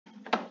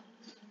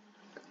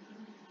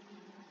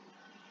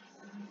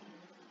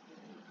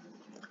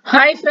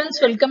Hi friends,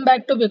 welcome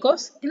back to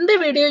Because. In the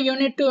video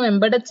unit 2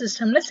 embedded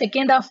system la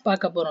second half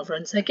பார்க்க போறோம்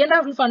friends. Second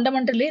half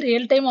fundamentally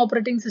real time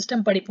operating system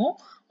படிப்போம்.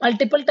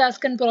 Multiple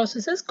task and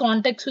processes,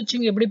 context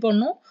switching எப்படி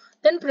பண்ணும்,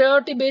 then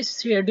priority based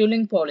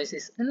scheduling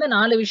policies. இந்த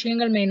நாலு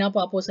விஷயங்கள் மெயினா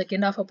பார்ப்போம்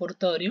second half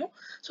பொறுத்தவரையும்.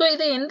 So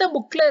இது எந்த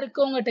bookல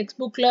இருக்கு உங்க text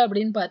bookல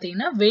அப்படின்னு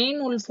பார்த்தீங்கன்னா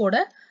வெயின் உல்ஃபோட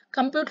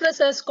Computers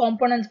as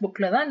Components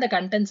bookல தான் இந்த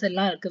contents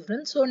எல்லாம் இருக்கு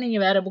friends. So நீங்க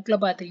வேற bookல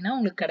பார்த்தீங்கன்னா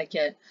உங்களுக்கு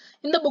கிடைக்காது.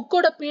 இந்த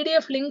bookோட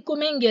PDF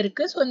லிங்க்குமே இங்க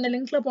இருக்கு. So இந்த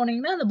லிங்க்ல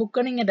போனீங்கன்னா அந்த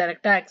bookை நீங்க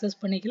டைரக்டா access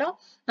பண்ணிக்கலாம்.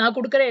 நான்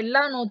கொடுக்கிற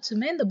எல்லா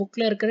நோட்ஸுமே இந்த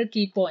bookல இருக்கிற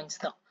key points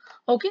தான்.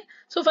 Okay.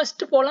 So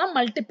first போலாம்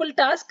multiple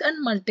task and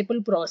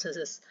multiple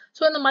processes.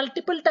 So இந்த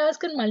multiple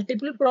task and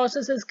multiple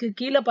processesக்கு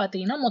கீழே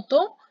பார்த்தீங்கன்னா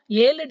மொத்தம்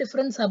 7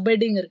 different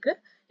subheading இருக்கு.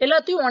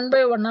 எல்லாத்தையும் ஒன் பை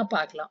ஒன்னா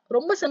பார்க்கலாம்.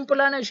 ரொம்ப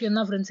சிம்பிளான விஷயம்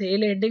தான் ஃப்ரெண்ட்ஸ்.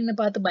 7 ஹெட்டிங்னு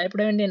பார்த்து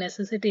பயப்பட வேண்டிய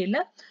நெசசிட்டி இல்லை.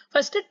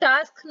 ஃபர்ஸ்ட்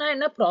டாஸ்க்னா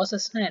என்ன,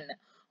 ப்ராசஸ்னா என்ன,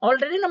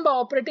 ஆல்ரெடி நம்ம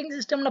ஆப்ரேட்டிங்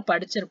சிஸ்டம்ல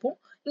படிச்சிருப்போம்.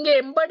 இங்க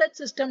எம்பெடட்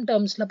சிஸ்டம்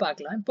டேர்ம்ஸ்ல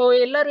பார்க்கலாம். இப்போ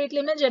எல்லார்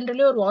வீட்லயுமே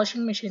ஜென்ரலி ஒரு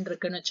வாஷிங் மிஷின்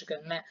இருக்குன்னு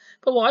வச்சுக்கோங்களேன்.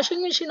 இப்போ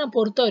வாஷிங் மிஷினை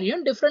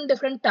பொறுத்தவரையும்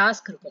டிஃப்ரெண்ட்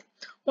டாஸ்க் இருக்கும்.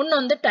 ஒன்று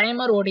வந்து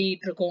டைமர்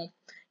ஓடிட்டு இருக்கும்,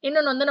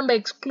 இன்னொன்று வந்து நம்ம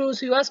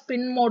எக்ஸ்க்ளூசிவா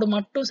ஸ்பின் மோடு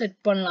மட்டும் செட்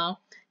பண்ணலாம்,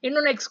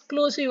 இன்னொன்று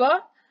எக்ஸ்க்ளூசிவா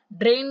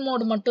ட்ரெயின்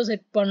மோட் மட்டும்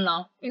செட்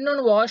பண்ணலாம்,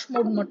 இன்னொன்று வாஷ்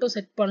மோட் மட்டும்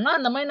செட் பண்ணலாம்.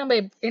 அந்த மாதிரி நம்ம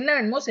என்ன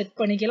வேணுமோ செட்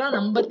பண்ணிக்கலாம்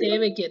நம்ம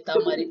தேவைக்கு ஏற்ற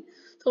மாதிரி.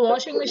 ஸோ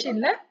வாஷிங்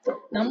மிஷின்ல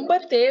நம்ம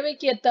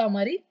தேவைக்கு ஏற்ற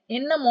மாதிரி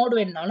என்ன மோட்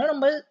வேணுனாலும்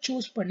நம்ம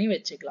சூஸ் பண்ணி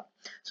வச்சுக்கலாம்.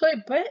 ஸோ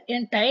இப்போ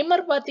என்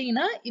டைமர்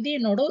பார்த்தீங்கன்னா இது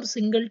என்னோட ஒரு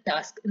சிங்கிள்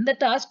டாஸ்க். இந்த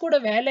டாஸ்கோட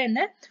வேலை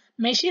என்ன,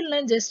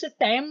 மெஷின்ல ஜஸ்ட்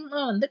டைம்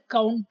வந்து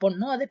கவுண்ட்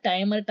பண்ணும், அது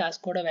டைமர்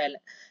டாஸ்கோட வேலை.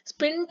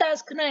 ஸ்பின்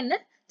டாஸ்க்னா என்ன,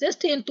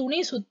 ஜஸ்ட் என் துணி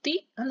சுத்தி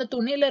அந்த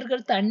துணியில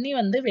இருக்கிற தண்ணி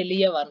வந்து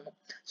வெளியே வரணும்.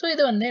 ஸோ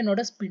இது வந்து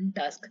என்னோட ஸ்பின்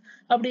டாஸ்க்.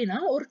 அப்படின்னா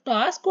ஒரு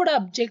டாஸ்கோட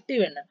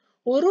அப்ஜெக்டிவ் என்ன,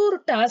 ஒரு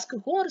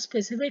டாஸ்க்குக்கும் ஒரு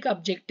ஸ்பெசிபிக்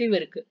அப்ஜெக்டிவ்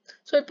இருக்கு.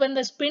 ஸோ இப்போ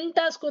இந்த ஸ்பின்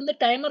டாஸ்க் வந்து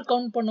டைமர்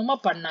கவுண்ட் பண்ணுமா,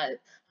 பண்ணாது.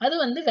 அது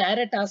வந்து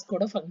வேற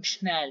டாஸ்கோட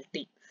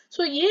ஃபங்க்ஷனாலிட்டி.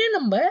 ஸோ ஏன்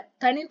நம்ம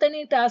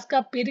தனித்தனி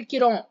டாஸ்கா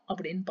பிரிக்கிறோம்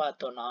அப்படின்னு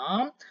பார்த்தோம்னா,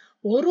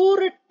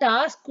 ஒரு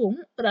டாஸ்க்கும்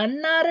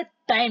ரன் ஆற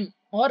டைம்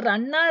ஆர்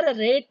ரன் ஆற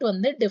ரேட்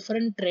வந்து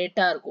டிஃப்ரெண்ட்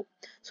ரேட்டா இருக்கும்.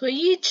 So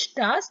each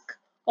task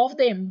of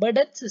the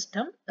embedded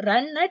system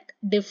run at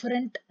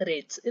different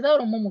rates. இதான்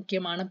ரொம்ப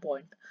முக்கியமான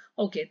பாயிண்ட்.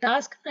 ஓகே,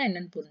 டாஸ்க்னா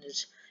என்னன்னு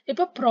புரிஞ்சிச்சு.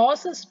 இப்போ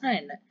ப்ராசஸ்னா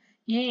என்ன,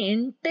 ஏன்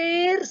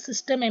என்டையர்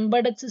சிஸ்டம்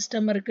எம்பெடட்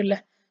சிஸ்டம் இருக்குல்ல,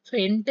 ஸோ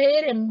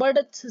என்டையர்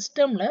எம்பெடட்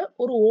சிஸ்டம்ல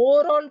ஒரு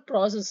ஓவரால்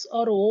ப்ராசஸ்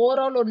ஒரு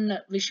ஓவரால் ஒன்று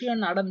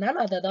விஷயம் நடந்தால்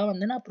அதை தான்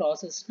வந்து நான்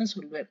ப்ராசஸ்ன்னு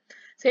சொல்லுவேன்.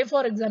 Say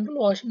for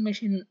example washing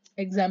machine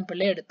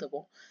எக்ஸாம்பிளே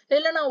எடுத்துப்போம்.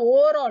 இதில் நான்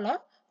ஓவராலா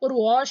ஒரு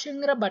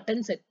வாஷிங்கிற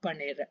பட்டன் செட்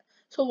பண்ணிடுறேன்.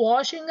 ஸோ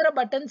வாஷிங்கிற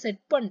பட்டன்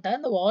செட் பண்ணிட்டா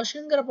அந்த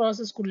வாஷிங்கிற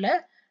ப்ராசஸ்க்குள்ள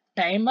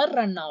டைமர்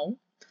ரன் ஆகும்,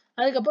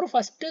 அதுக்கப்புறம்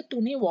ஃபர்ஸ்ட்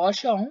துணி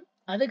வாஷ் ஆகும்,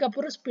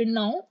 அதுக்கப்புறம் ஸ்பின்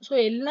ஆகும். ஸோ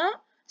எல்லாம்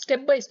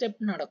ஸ்டெப் பை ஸ்டெப்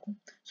நடக்கும்.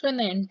 ஸோ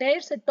இந்த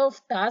என்டையர் செட் ஆஃப்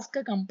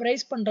டாஸ்கை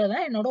கம்ப்ரைஸ் பண்றதா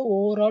என்னோட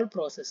ஓவரால்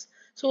ப்ராசஸ்.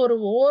 ஸோ ஒரு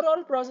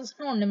ஓவரால்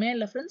ப்ராசஸ்னா ஒண்ணுமே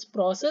இல்லை ஃப்ரெண்ட்ஸ்,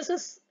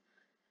 ப்ராசஸஸ்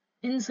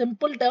இன்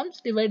simple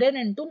terms divided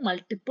into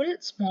multiple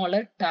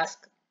smaller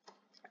task.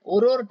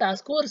 ஒரு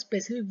டாஸ்க்கும் ஒரு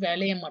ஸ்பெசிபிக்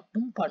வேலையை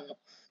மட்டும்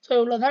பண்ணும். ஸோ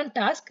இவ்வளோதான்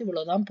டாஸ்க்,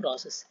 இவ்வளோதான்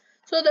ப்ராசஸ்.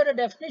 So the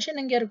definition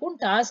இங்க இருக்கும்,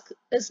 task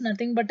is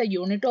nothing but a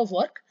unit of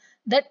work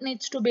that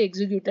needs to be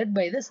executed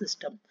by the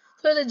system.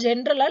 So இது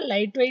ஜென்ரலா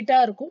லைட் வெயிட்டா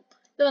இருக்கும்.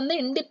 இது வந்து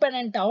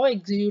இண்டிபெண்டன்டாவும்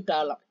எக்ஸிக்யூட்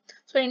ஆகலாம்.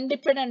 ஸோ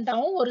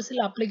இண்டிபெண்டன்டாவும் ஒரு சில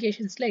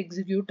அப்ளிகேஷன்ஸ்ல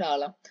எக்ஸிக்யூட்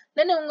ஆகலாம்.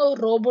 தென் இவங்க ஒரு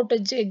ரோபோட்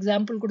வச்சு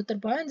எக்ஸாம்பிள்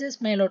கொடுத்துருப்பாங்க,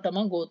 ஜஸ்ட்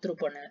மேலோட்டமா கோ த்ரூ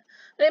பண்ணுங்க.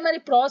 அதே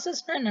மாதிரி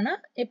ப்ராசஸ்னா என்னன்னா,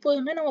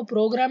 எப்போதுமே நம்ம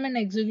ப்ரோக்ராம்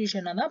அண்ட்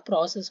எக்ஸிக்யூஷனை தான்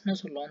ப்ராசஸ்னு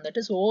சொல்லுவோம்.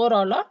 தட் இஸ்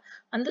ஓவராலா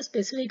அந்த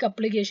ஸ்பெசிஃபிக்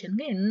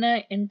அப்ளிகேஷனுக்கு என்ன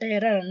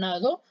என்டையரா ரன்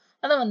ஆகுதோ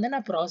அதை வந்து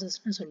நான்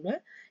ப்ராசஸ்னு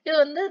சொல்லுவேன். இது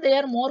வந்து they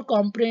are more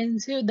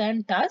comprehensive than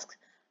tasks.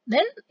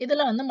 Then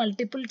இதுல வந்து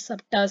மல்டிபிள்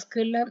சப் டாஸ்க்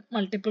இல்ல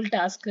மல்டிபிள்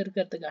டாஸ்க்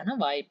இருக்கிறதுக்கான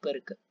வாய்ப்பு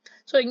இருக்கு.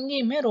 ஸோ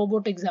இங்கேயுமே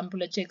ரோபோட்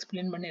எக்ஸாம்பிள் வச்சு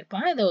எக்ஸ்பிளைன்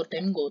பண்ணியிருப்பாங்க, இதை ஒரு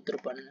டைம் கோ த்ரூ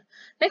பண்ணுங்க.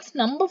 நெக்ஸ்ட்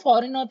நம்ம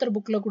ஃபாரின் ஆத்தர்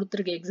புக்ல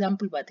கொடுத்துருக்க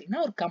எக்ஸாம்பிள்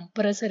பார்த்தீங்கன்னா ஒரு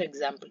கம்ப்ரஸர்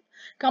எக்ஸாம்பிள்.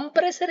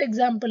 கம்ப்ரஸர்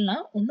எக்ஸாம்பிள்னா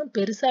ஒன்றும்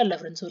பெருசா இல்லை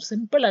ஃப்ரெண்ட்ஸ், ஒரு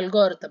சிம்பிள்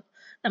அல்காரிதம்.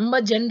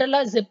 நம்ம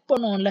ஜென்ரலா ஜிப்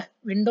பண்ணுவோம்ல,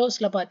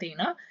 விண்டோஸ்ல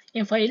பார்த்தீங்கன்னா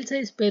என் ஃபைல்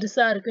சைஸ்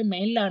பெருசா இருக்கு,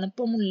 மெயில்ல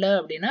அனுப்ப முடியல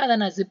அப்படின்னா அதை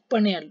நான் ஜிப்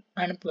பண்ணி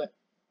அனுப்புவேன்.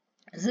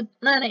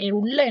 ஜிப்னா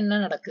உள்ள என்ன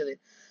நடக்குது,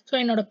 ஸோ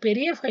என்னோட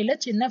பெரிய ஃபைலை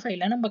சின்ன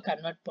ஃபைலை நம்ம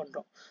கன்வெர்ட்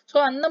பண்றோம். ஸோ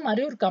அந்த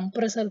மாதிரி ஒரு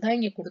கம்ப்ரஸர் தான்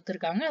இங்க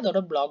கொடுத்துருக்காங்க, அதோட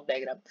பிளாக்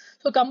டயக்ராம்.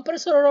 ஸோ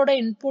கம்ப்ரஸரோட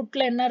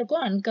இன்புட்ல என்ன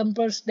இருக்கும்,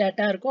 அன்கம்ப்ரஸ்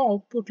டேட்டா இருக்கும்,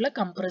 அவுட்புட்ல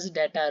கம்ப்ரஸ்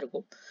டேட்டா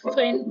இருக்கும். ஸோ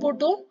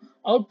இன்புட்டும்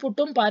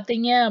அவுட்புட்டும்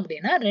பார்த்தீங்க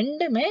அப்படின்னா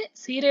ரெண்டுமே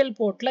சீரியல்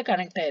போர்ட்ல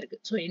கனெக்ட் ஆயிருக்கு.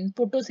 ஸோ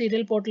இன்புட்டும்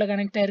சீரியல் போர்ட்ல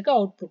கனெக்ட் ஆயிருக்கு,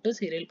 அவுட்புட்டும்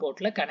சீரியல்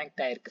போர்ட்ல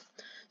கனெக்ட் ஆயிருக்கு.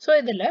 ஸோ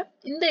இதுல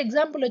இந்த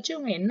எக்ஸாம்பிள் வச்சு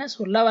இவங்க என்ன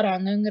சொல்ல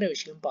வராங்கிற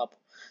விஷயம் பார்ப்போம்.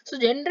 ஸோ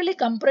ஜென்ரலி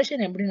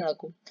கம்ப்ரெஷன் எப்படி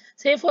நடக்கும்,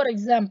 சே ஃபார்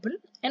எக்ஸாம்பிள்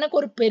எனக்கு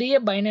ஒரு பெரிய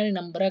பைனரி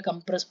நம்பரை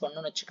கம்ப்ரெஸ்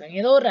பண்ணணும்னு வச்சுக்கோங்க.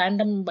 ஏதோ ஒரு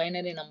ரேண்டம்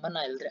பைனரி நம்பர்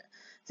நான் எழுதுறேன்,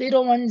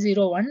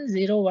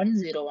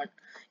 01010101.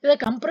 இதை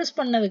கம்ப்ரெஸ்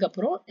பண்ணதுக்கு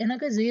அப்புறம்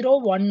எனக்கு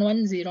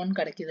 0110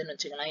 கிடைக்குதுன்னு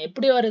வச்சுக்கலாம்.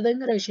 எப்படி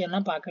வருதுங்கிற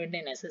விஷயம்லாம் பார்க்க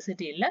வேண்டிய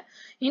நெசசிட்டி இல்லை.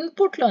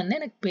 இன்புட்ல வந்து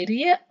எனக்கு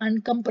பெரிய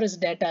அன்கம்ப்ரெஸ்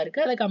டேட்டா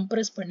இருக்கு, அதை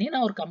கம்ப்ரெஸ் பண்ணி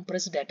நான் ஒரு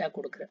கம்ப்ரெஸ் டேட்டா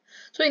கொடுக்குறேன்.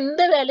 ஸோ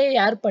இந்த வேலையை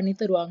யார் பண்ணி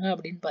தருவாங்க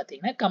அப்படின்னு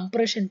பார்த்தீங்கன்னா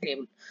கம்ப்ரெஷன்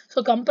டேபிள்.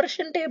 ஸோ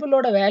கம்ப்ரெஷன்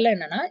டேபிளோட வேலை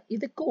என்னன்னா,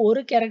 இதுக்கு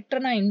ஒரு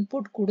கேரக்டர் நான்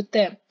இன்புட்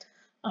கொடுத்தேன்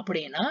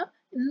அப்படின்னா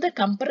இந்த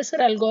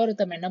கம்ப்ரஸர்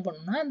அல்காரிதம் என்ன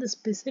பண்ணும்னா அந்த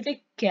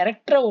ஸ்பெசிபிக்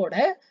கேரக்டரோட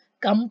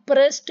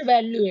கம்ப்ரஸ்ட்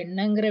வேல்யூ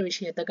என்னங்கிற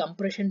விஷயத்த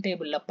கம்ப்ரெஷன்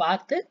டேபிள்ல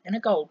பார்த்து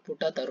எனக்கு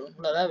அவுட்புட்டா தரும்.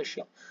 இவ்வளவுதான்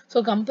விஷயம். ஸோ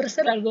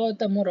கம்ப்ரஸர்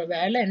அல்காரிதமோட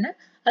வேலை என்ன,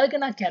 அதுக்கு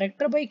நான்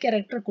கேரக்டர் பை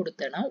கேரக்டர்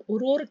கொடுத்தேன்னா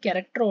ஒரு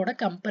கேரக்டரோட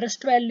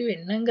கம்ப்ரஸ்ட் வேல்யூ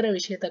என்னங்கிற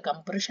விஷயத்த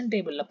கம்ப்ரெஷன்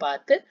டேபிள்ல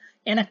பார்த்து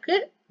எனக்கு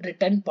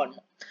ரிட்டர்ன்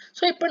பண்ணும்.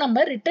 ஸோ இப்போ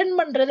நம்ம ரிட்டர்ன்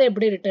பண்றதை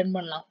எப்படி ரிட்டர்ன்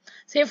பண்ணலாம்?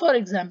 சே ஃபார்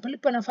எக்ஸாம்பிள்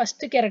இப்போ நான்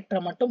ஃபர்ஸ்ட்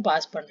கேரக்டரை மட்டும்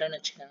பாஸ் பண்றேன்னு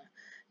வச்சுக்கோங்க.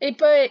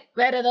 இப்போ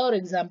வேற ஏதாவது ஒரு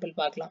எக்ஸாம்பிள்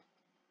பார்க்கலாம்.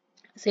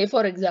 சே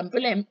ஃபார்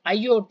எக்ஸாம்பிள்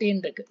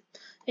ஐஓடின்னு இருக்கு.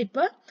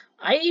 இப்போ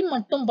ஐ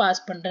மட்டும்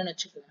பாஸ் பண்றேன்னு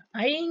வச்சுக்கோங்க.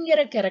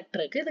 ஐங்கிற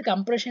கேரக்டருக்கு இது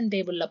கம்ப்ரெஷன்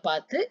டேபிள்ல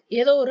பார்த்து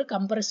ஏதோ ஒரு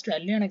கம்ப்ரஸ்ட்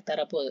வேல்யூ எனக்கு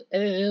தரப்போகுது.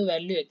 ஏதோ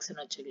வேல்யூ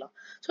எக்ஸ்ன்னு வச்சுக்கலாம்.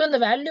 ஸோ இந்த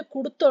வேல்யூ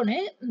கொடுத்தோன்னே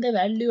இந்த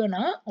வேல்யூவை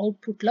நான்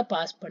அவுட்புட்ல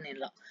பாஸ்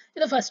பண்ணிடலாம்.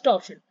 இது first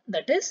option.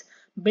 That is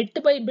bit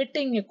by bit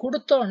இங்க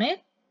கொடுத்தோன்னே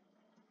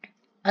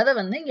அதை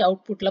வந்து இங்க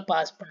அவுட்புட்ல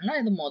பாஸ் பண்ணலாம்.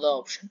 இது மொதல்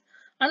ஆப்ஷன்.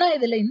 ஆனா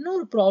இதுல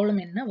இன்னொரு ப்ராப்ளம்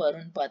என்ன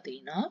வரும்னு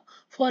பாத்தீங்கன்னா,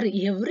 for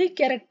every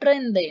character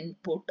in the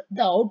input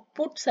the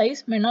output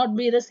size may not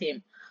be the same.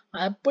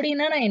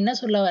 அப்படின்னா நான் என்ன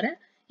சொல்ல வரேன்,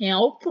 என்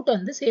அவுட்புட்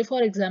வந்து சே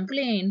ஃபார் எக்ஸாம்பிள்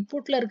என்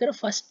இன்புட்ல இருக்கிற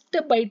ஃபர்ஸ்ட்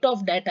பைட்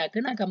ஆஃப்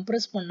டேட்டாக்கு நான்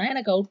கம்ப்ரஸ் பண்ணா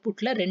எனக்கு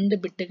அவுட்புட்ல 2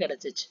 பிட்டு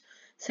கிடைச்சிச்சு.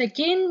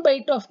 செகண்ட்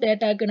பைட் ஆஃப்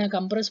டேட்டாக்கு நான்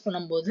கம்ப்ரஸ்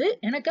பண்ணும்போது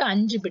எனக்கு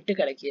 5 பிட்டு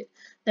கிடைக்குது.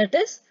 தட்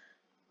இஸ்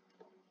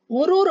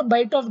ஒரு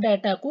byte of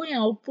டேட்டாக்கும்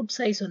N output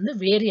size வந்து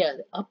வேரி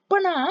ஆகுது. அப்ப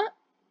நான்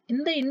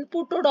இந்த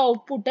இன்புட்டோட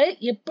அவுட்புட்டை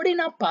எப்படி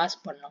நான் பாஸ்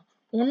பண்ணலாம்?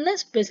 ஒன்னு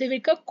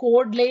ஸ்பெசிஃபிக்கா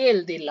கோட்லயே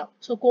எழுதிடலாம்.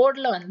 ஸோ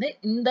கோட்ல வந்து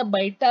இந்த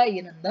பைட்டா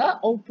இருந்தா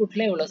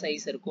அவுட்புட்ல எவ்வளவு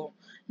சைஸ் இருக்கும்,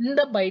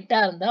 இந்த பைட்டா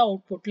இருந்தா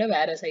அவுட்புட்ல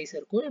வேற சைஸ்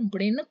இருக்கும்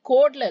இப்படின்னு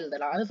கோட்ல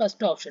எழுதலாம். அது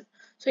ஃபர்ஸ்ட் ஆப்ஷன்.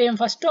 ஸோ என்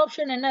ஃபர்ஸ்ட்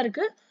ஆப்ஷன் என்ன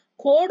இருக்கு,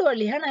 கோட்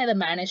வழியா நான் இதை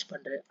மேனேஜ்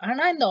பண்றேன்.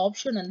 ஆனா இந்த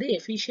ஆப்ஷன் வந்து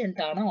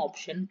எஃபிஷியன்டான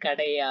ஆப்ஷன்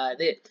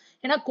கிடையாது.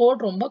 ஏன்னா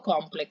கோட் ரொம்ப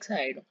காம்ப்ளெக்ஸா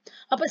ஆயிடும்.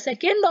 அப்ப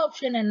செகண்ட்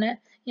ஆப்ஷன் என்ன,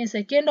 என்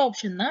செகண்ட்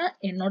ஆப்ஷன் தான்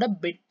என்னோட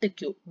பிட்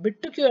கியூ.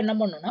 பிட் கியூ என்ன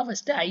பண்ணும்னா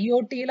ஃபர்ஸ்ட்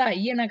ஐஓடியில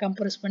ஐயை நான்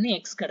கம்ப்ரஸ் பண்ணி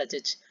எக்ஸ்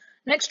கிடைச்சிச்சு.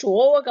 நெக்ஸ்ட்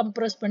ஓவை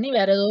கம்ப்ரஸ் பண்ணி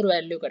வேற ஏதோ ஒரு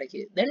வேல்யூ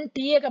கிடைக்குது. தென்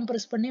டீயை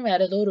கம்ப்ரஸ் பண்ணி வேற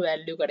ஏதோ ஒரு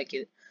வேல்யூ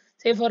கிடைக்குது.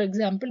 சே ஃபார்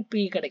எக்ஸாம்பிள்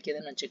பி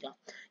கிடைக்குதுன்னு வச்சுக்கலாம்.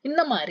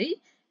 இந்த மாதிரி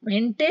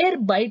என்டையர்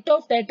பைட்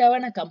ஆஃப் டேட்டாவை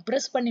நான்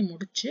கம்ப்ரஸ் பண்ணி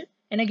முடிச்சு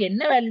எனக்கு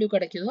என்ன வேல்யூ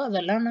கிடைக்குதோ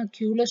அதெல்லாம் நான்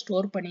கியூல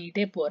ஸ்டோர்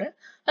பண்ணிக்கிட்டே போறேன்.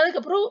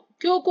 அதுக்கப்புறம்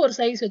கியூக்கு ஒரு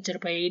சைஸ்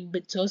வச்சிருப்பேன், 8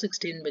 பிட்ஸோ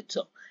 16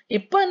 பிட்ஸோ.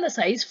 எப்போ அந்த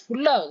சைஸ்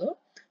ஃபுல் ஆகுதோ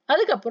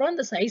அதுக்கப்புறம்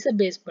அந்த சைஸை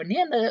பேஸ் பண்ணி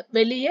அந்த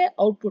வெளியே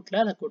அவுட்புட்ல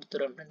அதை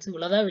கொடுத்துரும். ஃப்ரெண்ட்ஸ்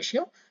இவ்வளவுதான்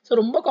விஷயம். ஸோ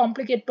ரொம்ப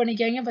காம்ப்ளிகேட்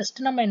பண்ணிக்காங்க.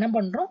 ஃபர்ஸ்ட் நம்ம என்ன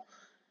பண்றோம்,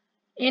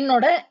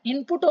 என்னோட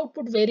இன்புட்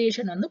அவுட்புட்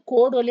வேரியேஷன் வந்து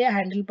கோட் வழியா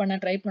ஹேண்டில் பண்ண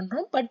ட்ரை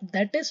பண்றோம். But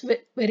that is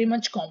very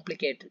much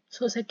complicated.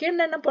 So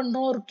second என்ன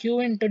பண்றோம், ஒரு கியூ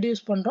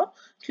இன்ட்ரடியூஸ் பண்றோம்.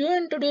 கியூ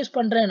இன்ட்ரடியூஸ்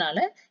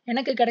பண்றதுனால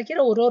எனக்கு கிடைக்கிற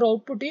ஒரு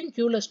அவுட்புட்டையும்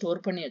கியூல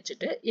ஸ்டோர் பண்ணி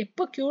வச்சுட்டு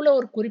எப்போ கியூல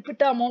ஒரு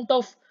குறிப்பிட்ட அமௌண்ட்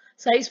ஆஃப்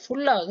சைஸ்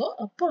ஃபுல் ஆகுதோ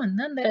அப்போ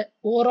வந்து அந்த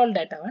ஓவரால்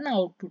டேட்டாவை நான்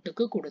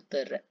அவுட்புட்டுக்கு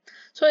கொடுத்துட்றேன்.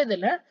 ஸோ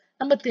இதுல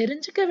நம்ம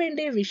தெரிஞ்சுக்க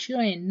வேண்டிய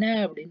விஷயம் என்ன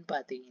அப்படின்னு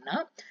பாத்தீங்கன்னா,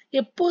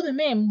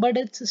 எப்போதுமே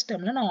எம்பெடட்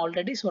சிஸ்டம்ல நான்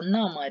ஆல்ரெடி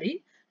சொன்ன மாதிரி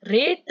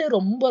ரேட்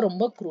ரொம்ப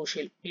ரொம்ப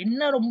குரூஷியல்.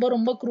 என்ன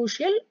ரொம்ப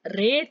crucial,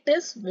 rate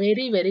is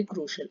very very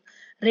crucial.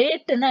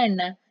 ரேட்னா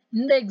என்ன,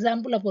 இந்த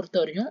எக்ஸாம்பிளை பொறுத்த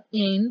வரையும்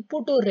என்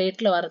இன்புட் ஒரு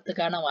ரேட்ல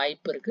வரதுக்கான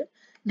வாய்ப்பு இருக்கு.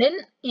 தென்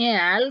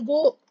என் ஆல்கோ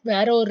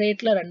வேற ஒரு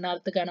ரேட்ல ரன்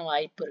ஆகிறதுக்கான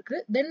வாய்ப்பு இருக்கு.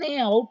 தென்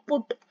என்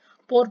அவுட்புட்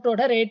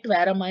போர்ட்டோட ரேட்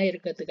வேற மாதிரி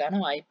இருக்கிறதுக்கான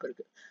வாய்ப்பு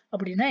இருக்கு.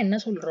 அப்படின்னா என்ன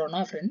சொல்றோம்னா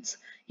ஃப்ரெண்ட்ஸ்,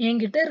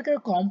 என்கிட்ட இருக்கிற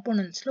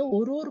காம்போனன்ட்ஸ்ல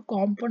ஒரு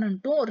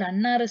காம்போனன்ட்டும்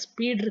ரன் ஆகிற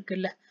ஸ்பீட்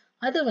இருக்குல்ல,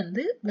 அது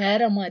வந்து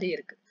வேற மாதிரி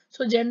இருக்கு.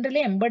 ஸோ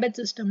ஜென்ரலி எம்பெடட்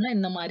சிஸ்டம்ல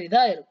இந்த மாதிரி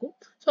தான் இருக்கும்.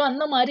 ஸோ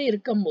அந்த மாதிரி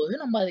இருக்கும்போது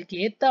நம்ம அதுக்கு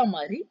ஏற்ற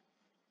மாதிரி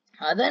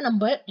அதை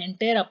நம்ம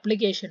என்டையர்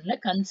அப்ளிகேஷன்ல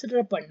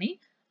கன்சிடர் பண்ணி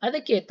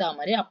அதுக்கு ஏற்ற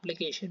மாதிரி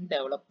அப்ளிகேஷன்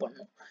டெவலப்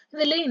பண்ணும்.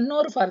 இதுல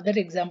இன்னொரு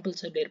ஃபர்தர்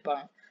எக்ஸாம்பிள்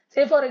சொல்லியிருப்பாங்க.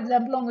 சே ஃபார்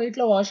எக்ஸாம்பிள் உங்க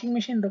வீட்டில் வாஷிங்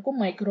மிஷின் இருக்கும்,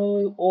 மைக்ரோ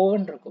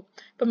ஓவன் இருக்கும்.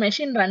 இப்போ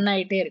மெஷின் ரன்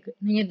ஆகிட்டே இருக்கு,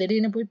 நீங்க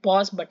திடீர்னு போய்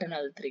பாஸ் பட்டன்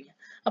அழுத்துறீங்க.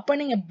 அப்போ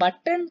நீங்க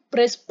பட்டன்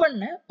ப்ரெஸ்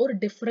பண்ண ஒரு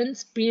டிஃப்ரெண்ட்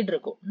ஸ்பீட்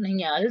இருக்கும்.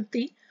 நீங்க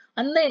அழுத்தி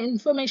அந்த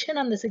இன்ஃபர்மேஷன்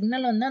அந்த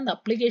சிக்னல் வந்து அந்த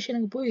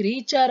அப்ளிகேஷனுக்கு போய்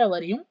ரீச் ஆகிற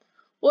வரையும்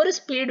ஒரு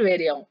ஸ்பீட்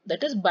வேரி ஆகும்.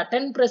 தட் இஸ்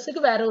பட்டன்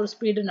ப்ரெஸ்ஸுக்கு வேற ஒரு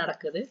ஸ்பீடு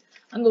நடக்குது,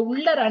 அங்க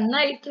உள்ள ரன்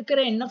ஆகிட்டு இருக்கிற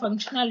என்ன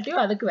ஃபங்க்ஷனாலிட்டியோ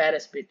அதுக்கு வேற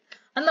ஸ்பீட்.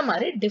 அந்த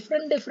மாதிரி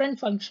டிஃப்ரெண்ட்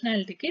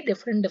ஃபங்க்ஷனாலிட்டிக்கு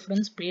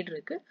டிஃப்ரெண்ட் ஸ்பீட்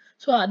இருக்கு.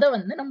 ஸோ அதை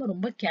வந்து நம்ம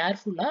ரொம்ப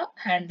கேர்ஃபுல்லா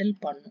ஹேண்டில்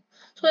பண்ணணும்.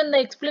 ஸோ இந்த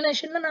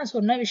எக்ஸ்பிளனேஷன்ல நான்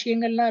சொன்ன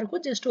விஷயங்கள்லாம்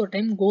இருக்கும். ஜஸ்ட் ஒரு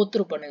டைம் கோ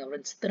த்ரூ பண்ணுங்க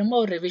ஃப்ரெண்ட்ஸ். திரும்ப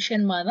ஒரு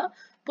ரிவிஷன் மாதிரி தான்,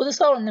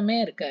 புதுசா ஒண்ணுமே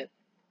இருக்காது.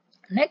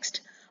 Next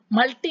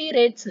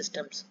multi-rate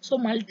systems. So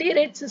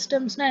multi-rate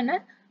சிஸ்டம்ஸ்னா என்ன,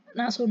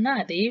 நான் சொன்ன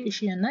அதே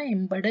விஷயம் தான்.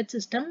 Embedded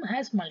system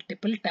has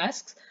multiple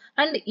tasks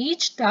and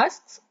each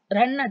task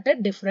run at a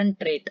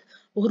different rate.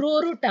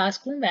 ஒரு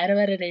டாஸ்க்கும் வேற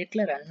வேற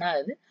ரேட்ல ரன்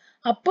ஆகுது.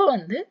 அப்போ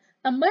வந்து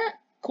நம்ம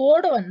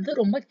கோடை வந்து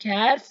ரொம்ப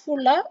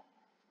கேர்ஃபுல்லா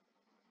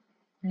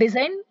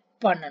டிசைன்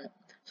பண்ணணும்.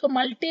 So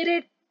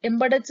multi-rate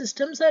embedded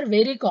systems are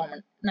very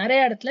common. நிறைய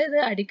இடத்துல இது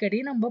அடிக்கடி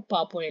நம்ம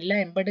பார்ப்போம். எல்லா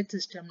எம்பெடட்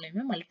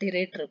சிஸ்டம்லயுமே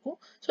மல்டி-ரேட் இருக்கும்.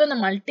 ஸோ இந்த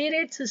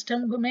மல்டி-ரேட்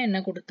சிஸ்டம்க்குமே என்ன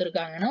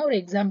கொடுத்துருக்காங்கன்னா ஒரு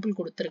எக்ஸாம்பிள்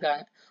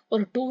கொடுத்துருக்காங்க.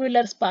 ஒரு 2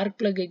 வீலர் ஸ்பார்க்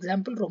பிளக்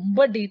எக்ஸாம்பிள்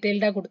ரொம்ப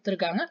டீடைல்டா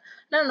கொடுத்துருக்காங்க.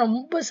 நான்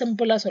ரொம்ப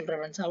சிம்பிளா சொல்றேன்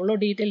ஃப்ரெண்ட்ஸ், அவ்வளோ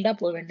டீடைல்டா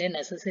போக வேண்டிய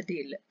நெசசிட்டி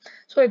இல்லை.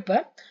 ஸோ இப்போ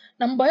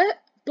நம்ம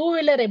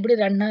டூ-வீலர் எப்படி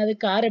ரன் ஆகுது,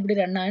 கார் எப்படி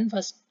ரன் ஆகுதுன்னு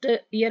ஃபர்ஸ்ட்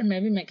இயர்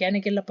மேபி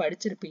மெக்கானிக்கல்ல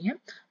படிச்சிருப்பீங்க.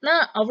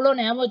 நான் அவ்வளோ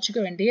ஞாபகம்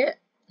வச்சுக்க வேண்டிய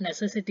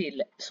நெசசிட்டி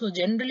இல்லை. ஸோ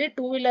ஜென்ரலி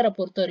டூ-வீலரை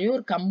பொறுத்தவரையும்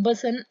ஒரு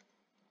கம்பஷன்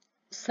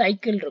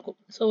சைக்கிள் இருக்கும்.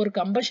 ஸோ ஒரு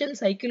கம்பஷன்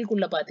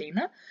சைக்கிள்குள்ள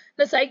பார்த்தீங்கன்னா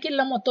இந்த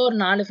சைக்கிள்ல மொத்தம் ஒரு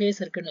 4 ஃபேஸ்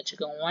இருக்குன்னு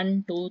வச்சுக்கோங்க. 1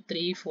 2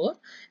 3 4.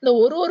 இந்த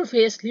ஒரு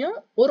ஃபேஸ்லயும்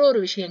ஒரு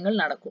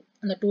விஷயங்கள் நடக்கும்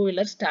அந்த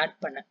டூ-வீலர் ஸ்டார்ட்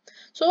பண்ண.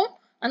 ஸோ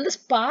அந்த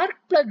ஸ்பார்க்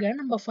பிளக்கை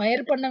நம்ம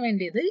ஃபயர் பண்ண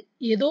வேண்டியது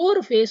ஏதோ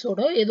ஒரு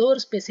ஃபேஸோட ஏதோ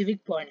ஒரு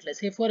ஸ்பெசிஃபிக் பாயிண்ட்ல.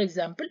 சே ஃபார்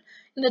எக்ஸாம்பிள்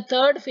இந்த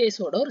தேர்ட்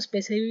ஃபேஸோட ஒரு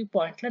ஸ்பெசிஃபிக்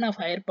பாயிண்ட்ல நான்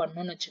ஃபயர்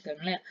பண்ணணும்னு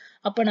வச்சுக்கோங்களேன்.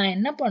 அப்போ நான்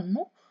என்ன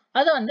பண்ணணும்,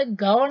 அதை வந்து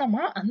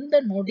கவனமா அந்த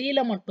நொடியில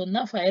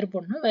மட்டும்தான் ஃபயர்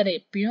பண்ணணும், வேற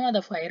எப்பயும்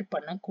அதை ஃபயர்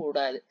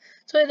பண்ணக்கூடாது.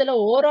 ஸோ இதுல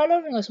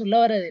ஓவராலும் இவங்க சொல்ல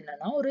வர்றது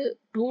என்னன்னா, ஒரு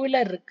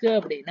டூ-வீலர் இருக்கு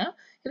அப்படின்னா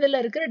இதுல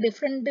இருக்கிற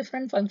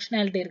டிஃப்ரெண்ட்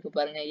ஃபங்க்ஷனாலிட்டி இருக்கு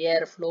பாருங்க.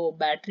 ஏர் flow,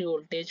 battery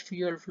voltage,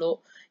 fuel flow,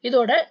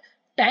 இதோட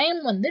டைம்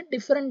வந்து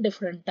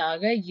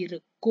டிஃப்ரெண்டாக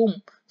இருக்கும்.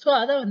 ஸோ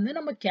அதை வந்து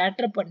நம்ம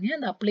கேட்டர் பண்ணி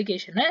அந்த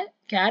அப்ளிகேஷனை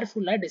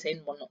கேர்ஃபுல்லா டிசைன்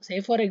பண்ணணும். சே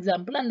ஃபார்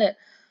எக்ஸாம்பிள் அந்த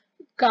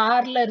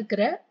கார்ல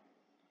இருக்கிற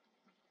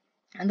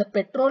அந்த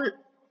பெட்ரோல்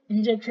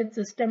இன்ஜெக்ஷன்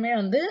சிஸ்டமே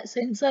வந்து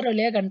சென்சார்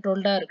வழியா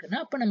கண்ட்ரோல்டா இருக்குன்னா,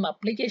 அப்ப நம்ம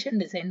அப்ளிகேஷன்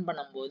டிசைன்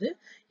பண்ணும்போது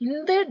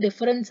இந்த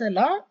டிஃபரன்ஸ்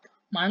எல்லாம்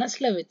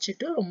மனசுல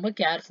வச்சுட்டு ரொம்ப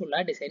கேர்ஃபுல்லா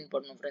டிசைன்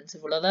பண்ணணும் ஃப்ரெண்ட்ஸ்.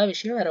 இவ்வளவுதான்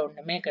விஷயம், வேற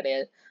ஒண்ணுமே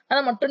கிடையாது.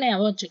 அதை மட்டும்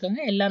ஞாபகம் வச்சுக்கோங்க.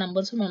 எல்லா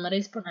நம்பர்ஸும்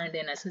மெமரைஸ் பண்ண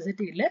வேண்டிய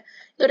நெசசிட்டி இல்லை.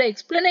 இதோட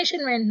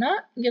எக்ஸ்பிளனேஷன் வேணும்னா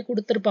இங்க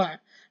கொடுத்துருப்பாங்க.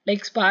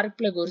 லைக் ஸ்பார்க்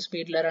பிளக் ஒரு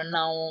ஸ்பீட்ல ரன்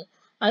ஆகும்,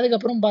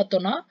 அதுக்கப்புறம்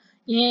பார்த்தோம்னா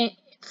ஏன்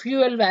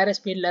ஃபியூவல் வேற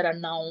ஸ்பீட்ல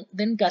ரன் ஆகும்,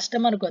 தென்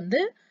கஸ்டமருக்கு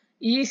வந்து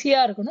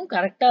ஈஸியா இருக்கணும்,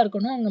 கரெக்டா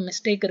இருக்கணும், அங்க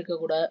மிஸ்டேக்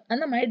இருக்கக்கூடாது.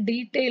 அந்த மாதிரி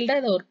டீட்டெயில்டா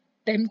இதை ஒரு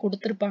டைம்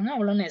கொடுத்துருப்பாங்க.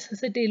 அவ்வளோ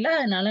நெசசிட்டி இல்லை,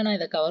 அதனால நான்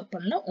இதை கவர்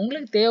பண்ணல.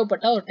 உங்களுக்கு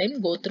தேவைப்பட்டா ஒரு டைம்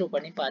கோ த்ரூ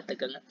பண்ணி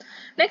பார்த்துக்கோங்க.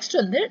 நெக்ஸ்ட்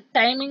வந்து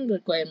timing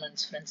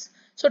requirements friends.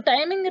 So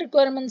timing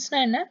ரிக்குவயர்மெண்ட்ஸ்னா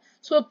என்ன?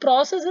 ஸோ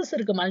ப்ராசஸஸ்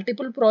இருக்கு,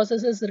 மல்டிபிள்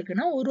ப்ராசஸஸ்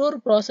இருக்குன்னா ஒரு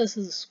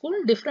ப்ராசஸஸ்க்கும்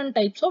different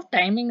types of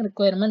timing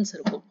requirements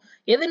இருக்கும்.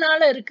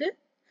 எதனால இருக்கு?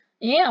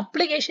 ஏன்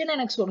அப்ளிகேஷன்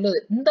எனக்கு சொல்லுது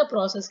இந்த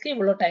ப்ராசஸ்க்கு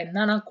இவ்வளோ டைம்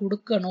தான் நான்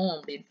கொடுக்கணும்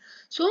அப்படின்னு.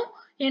 ஸோ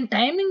என்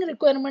டைமிங்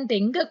ரிக்குவயர்மெண்ட்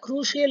எங்க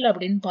குரூஷியல்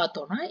அப்படின்னு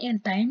பார்த்தோம்னா, என்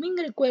டைமிங்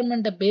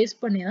ரிக்குவயர்மெண்ட்டை பேஸ்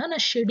பண்ணி தான்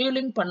நான்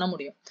ஷெட்யூலிங் பண்ண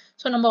முடியும்.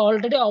 ஸோ நம்ம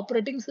ஆல்ரெடி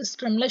ஆப்ரேட்டிங்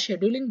சிஸ்டம்ல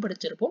ஷெட்யூலிங்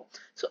படிச்சிருப்போம்.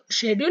 ஸோ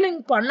ஷெட்யூலிங்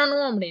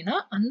பண்ணணும் அப்படின்னா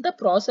அந்த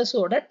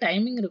ப்ராசஸோட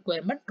டைமிங்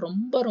ரிக்குவயர்மெண்ட்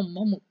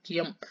ரொம்ப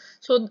முக்கியம்.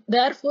 So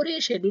therefore a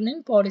scheduling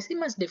policy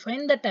must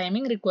define the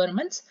timing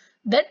requirements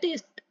that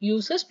it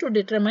uses to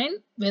determine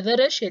whether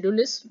a schedule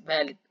is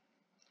valid.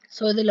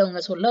 So இதில்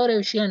அவங்க சொல்ல வர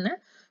விஷயம் என்ன?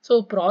 ஸோ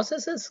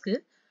ப்ராசஸஸ்க்கு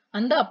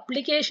அந்த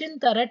அப்ளிகேஷன்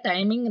தர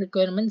டைமிங்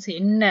ரிக்குவயர்மெண்ட்ஸ்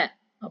என்ன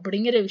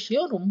அப்படிங்கிற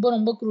விஷயம்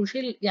ரொம்ப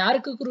குரூஷியல்.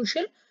 யாருக்கு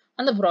குரூஷியல்?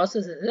 அந்த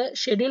ப்ராசஸஸை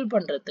ஷெட்யூல்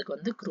பண்றதுக்கு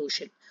வந்து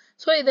குரூஷியல்.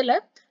 ஸோ இதில்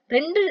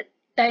 2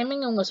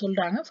 டைமிங் அவங்க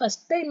சொல்றாங்க.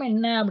 ஃபர்ஸ்ட் டைம்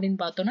என்ன அப்படின்னு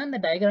பார்த்தோம்னா, இந்த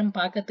டயக்ராம்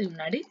பார்க்கறதுக்கு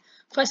முன்னாடி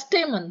ஃபர்ஸ்ட்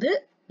டைம் வந்து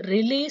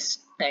ரிலீஸ்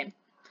டைம்.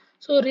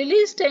 ஸோ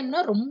ரிலீஸ்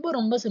டைம்னா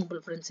ரொம்ப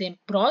சிம்பிள் ஃப்ரெண்ட்ஸ். என்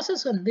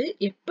ப்ராசஸ் வந்து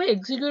எப்போ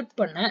எக்ஸிக்யூட்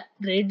பண்ண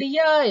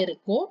ரெடியா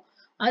இருக்கோ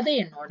அது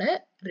என்னோட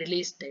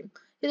ரிலீஸ் டைம்.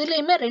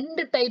 இதுலயுமே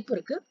 2 டைப்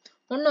இருக்கு.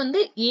 ஒன்று வந்து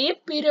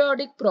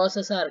ஏபீரியாடிக்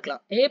ப்ராசஸா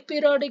இருக்கலாம்.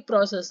 ஏபீரியாடிக்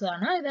ப்ராசஸ்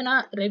ஆனா இதை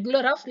நான்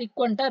ரெகுலரா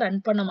ஃப்ரீக்வெண்டா ரன்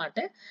பண்ண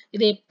மாட்டேன்.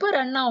 இது எப்போ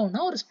ரன்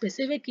ஆகும்னா ஒரு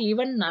ஸ்பெசிபிக்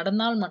ஈவெண்ட்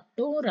நடந்தால்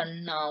மட்டும்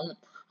ரன் ஆகும்.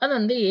 அது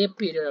வந்து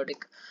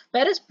ஏபீரியாடிக்.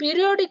 வேற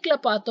பீரியாடிக்ல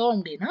பார்த்தோம்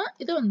அப்படின்னா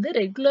இது வந்து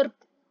ரெகுலர்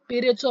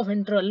பீரியட்ஸ் ஆஃப்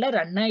இன்டர்வல்ல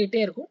ரன்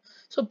ஆகிட்டே இருக்கும்.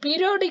 ஸோ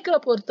பீரியாடிக்கை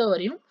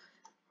பொறுத்தவரையும்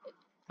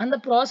அந்த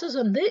ப்ராசஸ்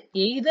வந்து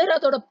எய்தர்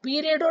அதோட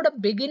பீரியடோட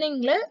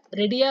பிகினிங்ல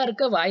ரெடியா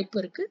இருக்க வாய்ப்பு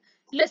இருக்கு,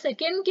 இல்ல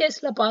செகண்ட்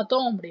கேஸ்ல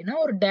பார்த்தோம் அப்படின்னா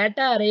ஒரு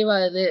டேட்டா அரைவ்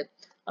ஆகுது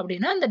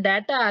அப்படின்னா அந்த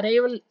டேட்டா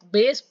அரைவல்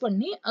பேஸ்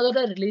பண்ணி அதோட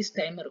ரிலீஸ்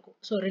டைம் இருக்கும்.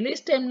 ஸோ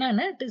ரிலீஸ் டைம்னா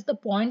என்ன? It is the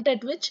point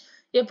at which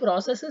A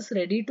process is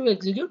ready to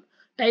execute.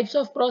 Types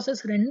of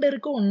process 2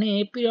 இருக்கு. ஒன்று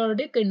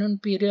ஏபீரியாடிக், இன்னொன்று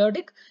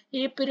பீரியாடிக்.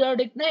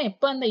 ஏபீரியாடிக்னா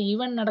எப்போ அந்த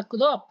ஈவெண்ட்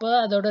நடக்குதோ அப்போ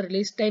அதோட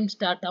ரிலீஸ் டைம்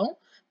ஸ்டார்ட் ஆகும்.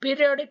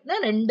 பீரியாடிக்னா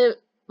 2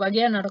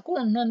 வகையா நடக்கும்.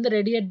 ஒன்று வந்து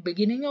ready at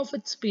beginning of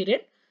it's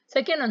period,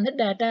 second வந்து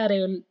டேட்டா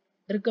அரைவல்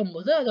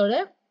இருக்கும்போது அதோட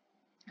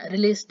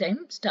ரிலீஸ் டைம்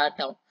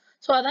ஸ்டார்ட் ஆகும்.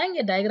 ஸோ அதான்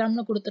இங்கே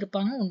டயக்ராம்ல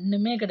கொடுத்துருப்பாங்க.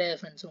 ஒன்றுமே கிடையாது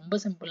ஃப்ரெண்ட்ஸ், ரொம்ப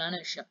சிம்பிளான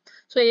விஷயம்.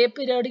 ஸோ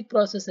ஏபீரியாடிக்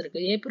ப்ராசஸ் இருக்கு.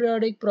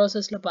 ஏபீரியாடிக்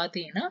ப்ராசஸ்ல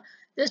பார்த்தீங்கன்னா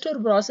ஜஸ்ட் ஒரு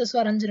ப்ராசஸ்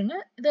வரைஞ்சிருங்க,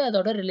 இது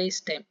அதோட ரிலீஸ்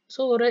டைம்.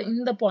 ஸோ ஒரு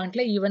இந்த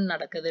பாயிண்ட்ல ஈவென்ட்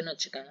நடக்குதுன்னு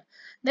வச்சுக்கோங்க.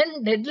 தென்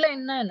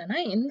டெட்லைன்னா என்னன்னா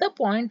எந்த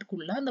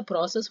பாயிண்ட்குள்ள அந்த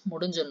ப்ராசஸ்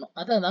முடிஞ்சிடணும்,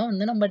 அதை தான்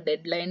வந்து நம்ம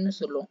டெட்லைன்னு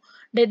சொல்லுவோம்.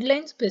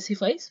 Deadline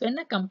specifies when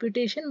a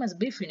computation must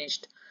be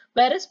finished.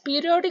 Whereas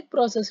periodic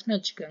ப்ராசஸ்ன்னு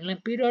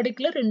வச்சுக்கோங்களேன்,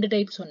 பீரியாடிக்ல 2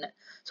 டைப் சொன்னேன்.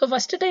 ஸோ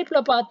ஃபர்ஸ்ட்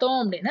டைப்ல பார்த்தோம்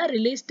அப்படின்னா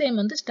ரிலீஸ் டைம்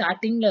வந்து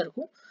ஸ்டார்டிங்ல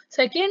இருக்கும்.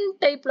 செகண்ட்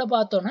டைப்ல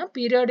பார்த்தோம்னா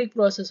பீரியாடிக்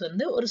ப்ராசஸ்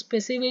வந்து ஒரு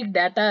ஸ்பெசிஃபிக்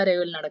டேட்டா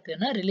அரைவல்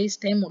நடக்குதுன்னா ரிலீஸ்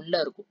டைம் உள்ள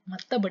இருக்கும்.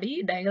 மற்றபடி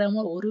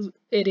டயக்ராம ஒரு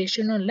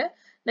வேரியேஷனும் இல்லை,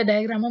 இந்த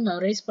டயக்ராம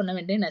மெமரைஸ் பண்ண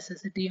வேண்டிய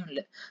நெசசிட்டியும்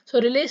இல்லை.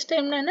 ஸோ ரிலீஸ்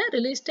டைம்னா என்ன?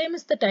 Release time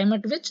is the time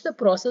at which the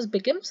process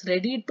becomes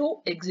ready to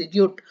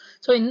execute.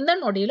 So இந்த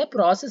நொடியில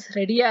ப்ராசஸ்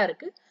ரெடியா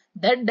இருக்கு.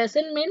 தட்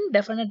டசன்ட் மீன்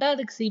டெஃபினட்டா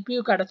அதுக்கு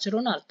CPU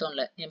கிடைச்சிரும்னு அர்த்தம்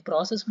இல்லை, என்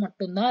ப்ராசஸ்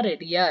மட்டும்தான்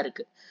ரெடியா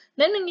இருக்கு.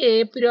 தென் இங்க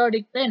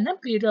ஏபீரியாடிக்னா என்ன,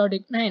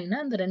 பீரியாடிக்னா என்ன,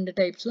 அந்த 2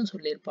 டைப்ஸும்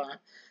சொல்லியிருப்பாங்க.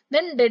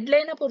 தென்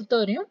டெட்லைனை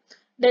பொறுத்தவரையும்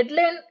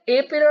டெட்லைன்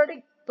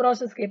ஏபீரியாடிக்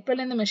ப்ராசஸ்க்கு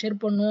எப்போலேருந்து மெஷர்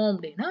பண்ணுவோம்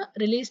அப்படின்னா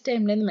ரிலீஸ்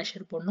டைம்லேருந்து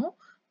மெஷர் பண்ணுவோம்.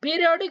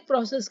 பீரியாடிக்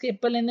ப்ராசஸ்க்கு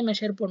எப்போலேருந்து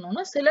மெஷர்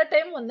பண்ணோம்னா சில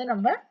டைம் வந்து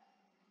நம்ம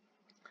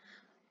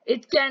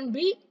it can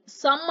be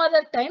some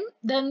other time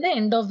than the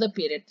end of the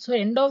period. So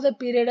end of the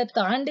period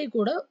தாண்டி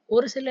கூட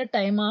ஒரு சில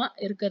டைமா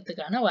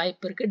இருக்கிறதுக்கான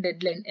வாய்ப்பு இருக்கு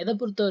டெட்லைன் எதை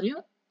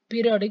பொறுத்தவரையும்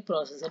பீரியாடிக்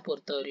ப்ராசஸை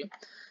பொறுத்தவரையும்.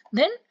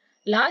 தென்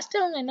லாஸ்ட்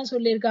அவங்க என்ன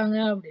சொல்லியிருக்காங்க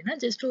அப்படின்னா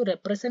ஜஸ்ட் ஒரு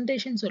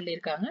ரெப்ரசன்டேஷன்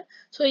சொல்லியிருக்காங்க.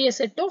 So a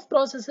set of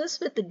processes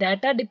with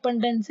data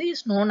dependency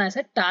is known as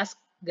a task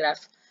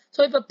graph.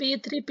 So இப்போ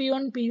P3,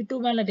 P1, P2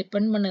 மேலே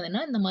டிபெண்ட்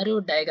பண்ணுதுன்னா இந்த மாதிரி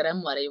ஒரு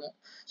டயக்ராம் வரையும்.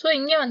 ஸோ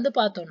இங்கே வந்து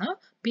பார்த்தோம்னா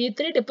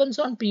P3 depends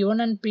on P1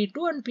 and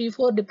P2 and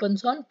P4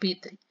 depends on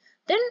P3.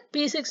 Then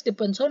P6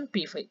 depends on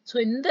P5. So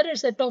இந்த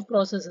set of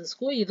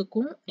processesக்கும்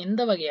இதுக்கும்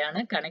எந்த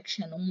வகையான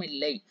கனெக்ஷனும்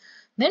இல்லை.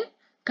 Then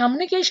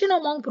communication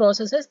among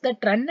processes that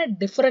run at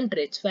different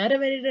rates. வேற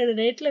வேற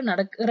ரேட்ல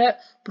நடக்கிற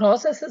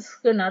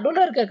ப்ராசஸஸ்க்கு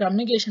நடுவில் இருக்க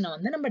கம்யூனிகேஷனை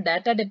வந்து நம்ம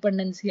டேட்டா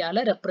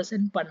டிபெண்டன்சியால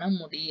ரெப்ரசென்ட் பண்ண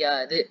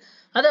முடியாது.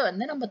 அதை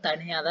வந்து நம்ம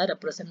தனியாக தான்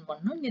ரெப்ரசென்ட்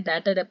பண்ணணும். இங்கே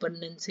டேட்டா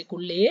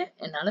டிபெண்டன்சிக்குள்ளேயே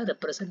என்னால்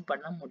ரெப்ரசென்ட்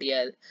பண்ண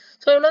முடியாது.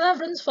 ஸோ இவ்வளோதான்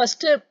ஃப்ரெண்ட்ஸ்,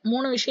 ஃபர்ஸ்ட்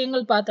 3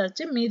 விஷயங்கள்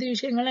பார்த்தாச்சு. மீதி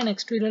விஷயங்களை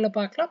நெக்ஸ்ட் வீடியோவில்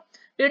பார்க்கலாம்.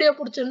 வீடியோ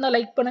பிடிச்சிருந்தா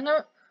லைக் பண்ணுங்க,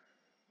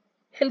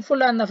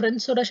 ஹெல்ப்ஃபுல்லாக இருந்தால்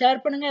ஃப்ரெண்ட்ஸோட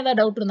ஷேர் பண்ணுங்க, ஏதாவது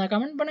டவுட் இருந்தால்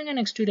கமெண்ட் பண்ணுங்க.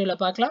 நெக்ஸ்ட்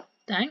வீடியோவில் பார்க்கலாம்.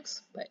 Thanks,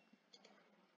 by.